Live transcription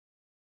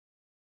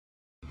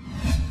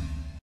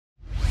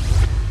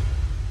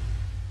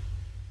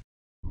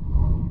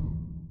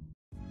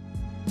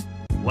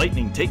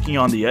Lightning taking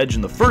on the Edge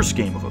in the first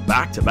game of a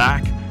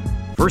back-to-back.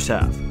 First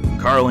half,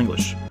 Carl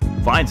English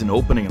finds an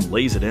opening and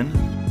lays it in.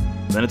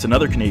 Then it's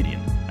another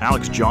Canadian.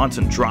 Alex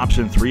Johnson drops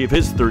in 3 of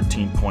his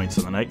 13 points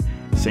of the night.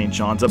 St.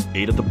 John's up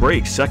 8 at the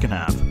break, second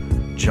half.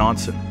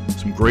 Johnson,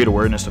 some great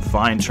awareness to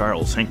find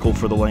Charles Hinkle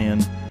for the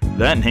lay-in.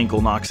 Then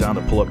Hinkle knocks down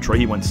the pull-up tray.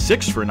 He went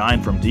 6 for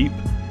 9 from deep.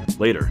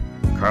 Later,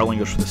 Carl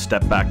English with a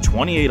step back,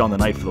 28 on the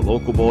night for the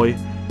local boy.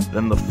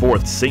 Then the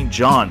fourth, St.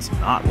 John's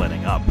not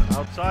letting up.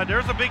 Outside,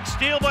 there's a big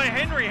steal by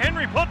Henry.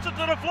 Henry puts it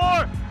to the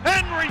floor.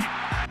 Henry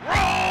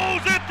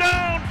rolls it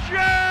down.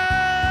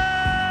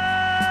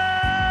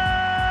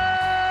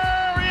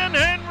 Jarian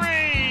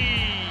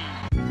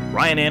Henry.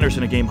 Ryan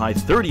Anderson a game-high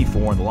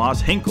 34 in the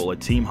loss. Hinkle a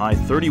team-high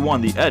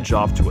 31. The Edge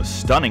off to a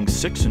stunning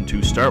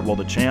 6-2 start, while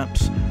the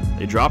champs,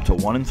 they dropped to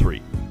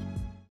 1-3.